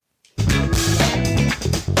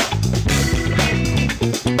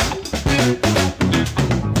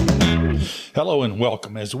Hello and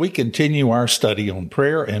welcome as we continue our study on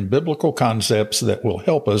prayer and biblical concepts that will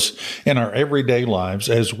help us in our everyday lives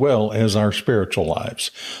as well as our spiritual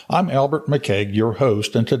lives. I'm Albert McKeag, your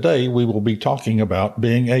host, and today we will be talking about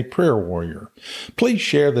being a prayer warrior. Please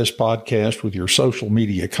share this podcast with your social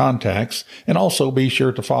media contacts and also be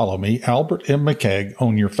sure to follow me, Albert M. McKeag,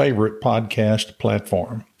 on your favorite podcast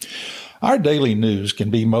platform. Our daily news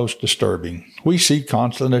can be most disturbing. We see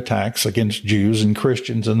constant attacks against Jews and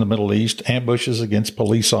Christians in the Middle East, ambushes against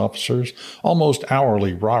police officers, almost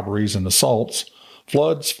hourly robberies and assaults,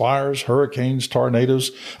 floods, fires, hurricanes,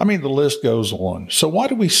 tornadoes. The list goes on. So why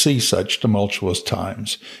do we see such tumultuous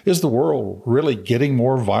times? Is the world really getting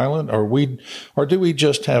more violent, or do we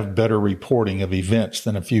just have better reporting of events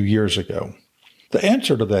than a few years ago? The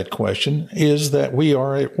answer to that question is that we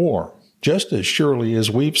are at war. Just as surely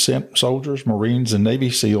as we've sent soldiers, Marines, and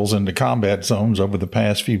Navy SEALs into combat zones over the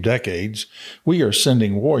past few decades, we are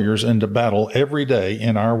sending warriors into battle every day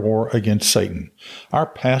in our war against Satan. Our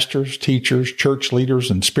pastors, teachers, church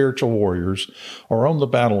leaders, and spiritual warriors are on the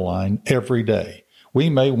battle line every day.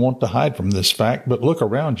 We may want to hide from this fact, but look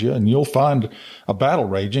around you and you'll find a battle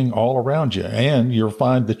raging all around you, and you'll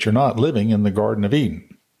find that you're not living in the Garden of Eden.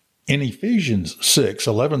 In Ephesians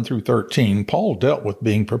 6:11 through 13, Paul dealt with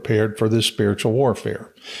being prepared for this spiritual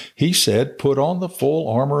warfare. He said, "Put on the full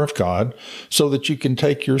armor of God so that you can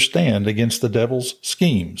take your stand against the devil's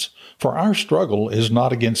schemes. For our struggle is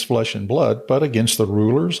not against flesh and blood, but against the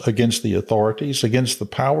rulers, against the authorities, against the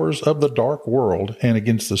powers of the dark world, and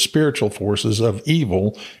against the spiritual forces of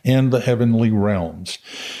evil in the heavenly realms.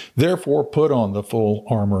 Therefore, put on the full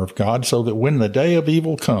armor of God so that when the day of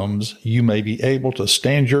evil comes, you may be able to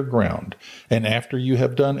stand your ground, and after you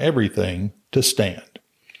have done everything, to stand."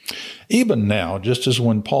 Even now, just as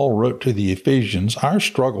when Paul wrote to the Ephesians, our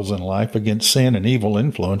struggles in life against sin and evil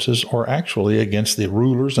influences are actually against the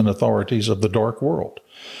rulers and authorities of the dark world.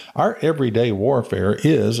 Our everyday warfare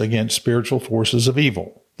is against spiritual forces of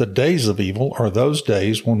evil. The days of evil are those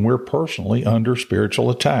days when we're personally under spiritual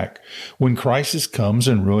attack, when crisis comes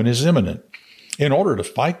and ruin is imminent. In order to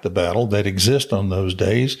fight the battle that exists on those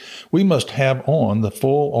days, we must have on the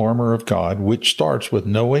full armor of God, which starts with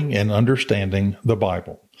knowing and understanding the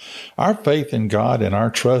Bible. Our faith in God and our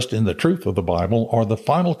trust in the truth of the Bible are the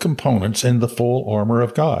final components in the full armor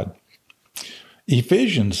of God.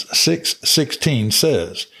 Ephesians 6:16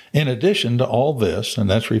 says, "In addition to all this," and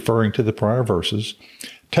that's referring to the prior verses,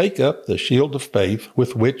 "take up the shield of faith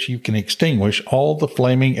with which you can extinguish all the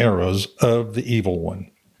flaming arrows of the evil one."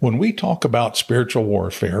 When we talk about spiritual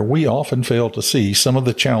warfare, we often fail to see some of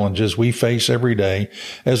the challenges we face every day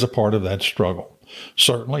as a part of that struggle.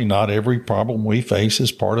 Certainly not every problem we face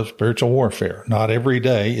is part of spiritual warfare. Not every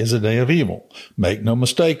day is a day of evil. Make no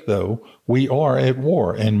mistake, though, we are at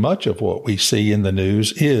war, and much of what we see in the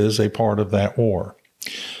news is a part of that war.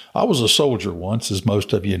 I was a soldier once, as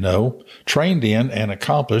most of you know, trained in and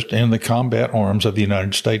accomplished in the combat arms of the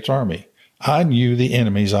United States Army. I knew the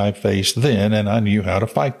enemies I faced then, and I knew how to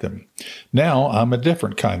fight them. Now I'm a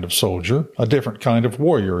different kind of soldier, a different kind of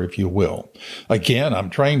warrior, if you will. Again, I'm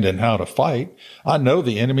trained in how to fight. I know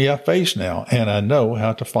the enemy I face now, and I know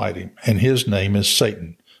how to fight him, and his name is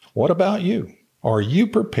Satan. What about you? Are you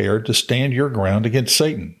prepared to stand your ground against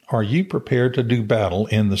Satan? Are you prepared to do battle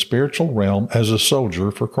in the spiritual realm as a soldier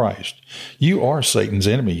for Christ? You are Satan's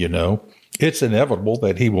enemy, you know. It's inevitable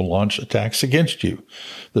that he will launch attacks against you.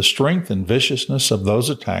 The strength and viciousness of those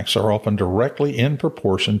attacks are often directly in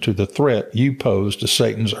proportion to the threat you pose to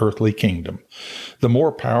Satan's earthly kingdom. The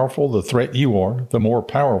more powerful the threat you are, the more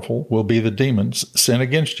powerful will be the demons sent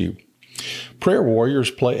against you. Prayer warriors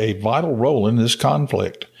play a vital role in this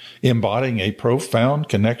conflict, embodying a profound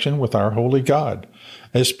connection with our holy God.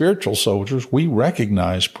 As spiritual soldiers, we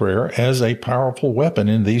recognize prayer as a powerful weapon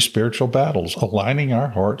in these spiritual battles, aligning our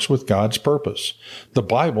hearts with God's purpose. The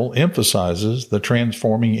Bible emphasizes the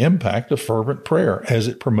transforming impact of fervent prayer as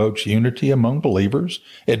it promotes unity among believers,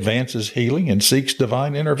 advances healing, and seeks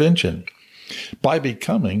divine intervention. By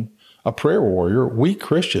becoming a prayer warrior, we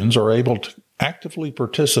Christians are able to actively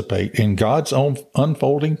participate in God's own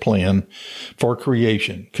unfolding plan for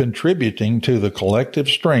creation, contributing to the collective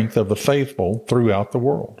strength of the faithful throughout the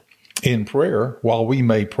world. In prayer, while we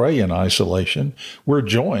may pray in isolation, we're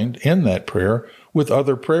joined in that prayer with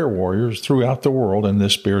other prayer warriors throughout the world in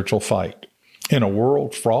this spiritual fight. In a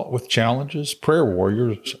world fraught with challenges, prayer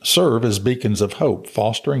warriors serve as beacons of hope,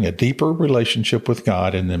 fostering a deeper relationship with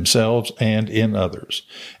God in themselves and in others,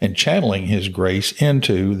 and channeling His grace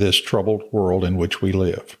into this troubled world in which we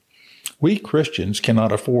live. We Christians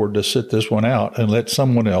cannot afford to sit this one out and let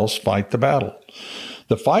someone else fight the battle.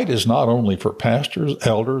 The fight is not only for pastors,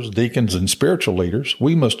 elders, deacons, and spiritual leaders.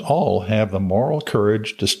 We must all have the moral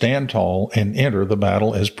courage to stand tall and enter the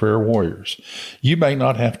battle as prayer warriors. You may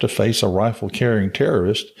not have to face a rifle-carrying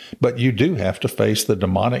terrorist, but you do have to face the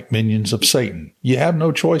demonic minions of Satan. You have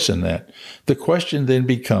no choice in that. The question then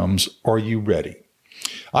becomes, are you ready?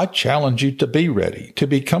 I challenge you to be ready, to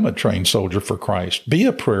become a trained soldier for Christ. Be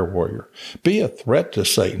a prayer warrior. Be a threat to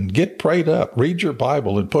Satan. Get prayed up. Read your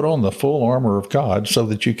Bible and put on the full armor of God so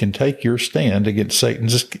that you can take your stand against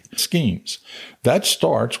Satan's schemes. That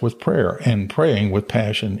starts with prayer, and praying with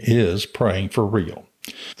passion is praying for real.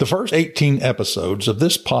 The first 18 episodes of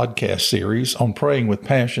this podcast series on praying with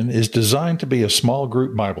passion is designed to be a small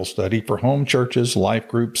group Bible study for home churches, life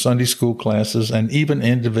groups, Sunday school classes, and even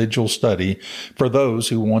individual study for those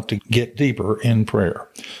who want to get deeper in prayer.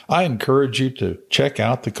 I encourage you to check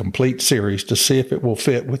out the complete series to see if it will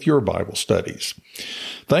fit with your Bible studies.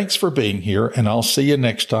 Thanks for being here, and I'll see you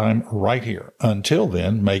next time right here. Until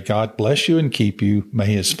then, may God bless you and keep you. May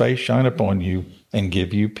His face shine upon you and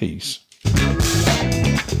give you peace.